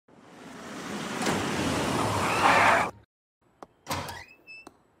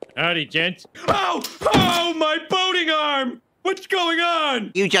Howdy, gents. Oh! Oh, my boating arm! What's going on?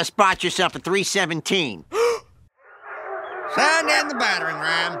 You just bought yourself a 317. Send in the battering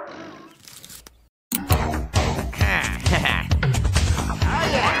ram. Oh, yeah.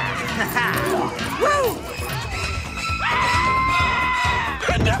 Woo!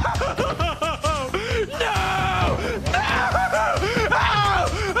 No! No! No!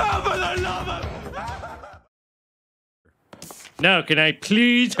 Oh, for the love of... Now, can I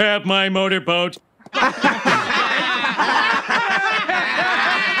please have my motorboat?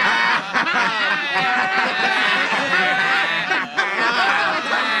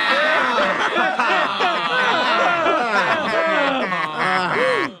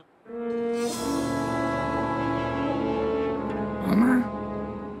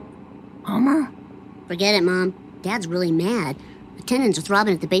 Homer? Forget it, Mom. Dad's really mad. The tendons are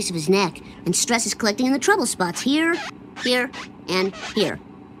throbbing at the base of his neck, and stress is collecting in the trouble spots here, here, and here.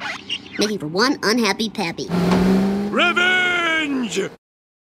 Making for one unhappy pappy. Revenge!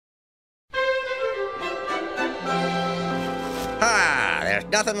 There's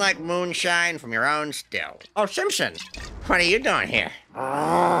nothing like moonshine from your own still. Oh, Simpson, what are you doing here?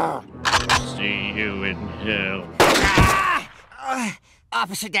 See you in hell.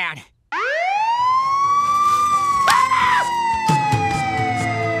 Officer down.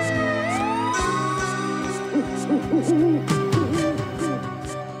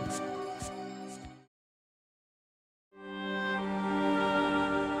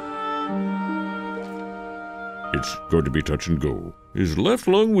 It's going to be touch and go. His left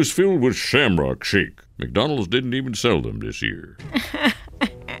lung was filled with shamrock shake. McDonald's didn't even sell them this year.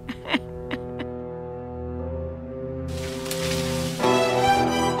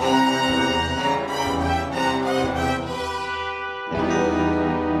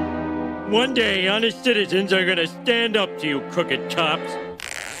 One day, honest citizens are gonna stand up to you crooked cops.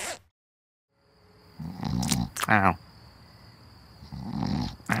 Ow.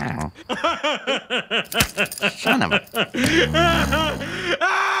 Ow. Son of a...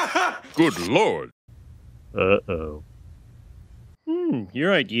 Good Lord. Uh-oh.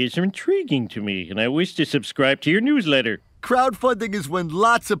 Your ideas are intriguing to me, and I wish to subscribe to your newsletter. Crowdfunding is when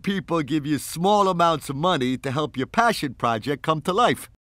lots of people give you small amounts of money to help your passion project come to life.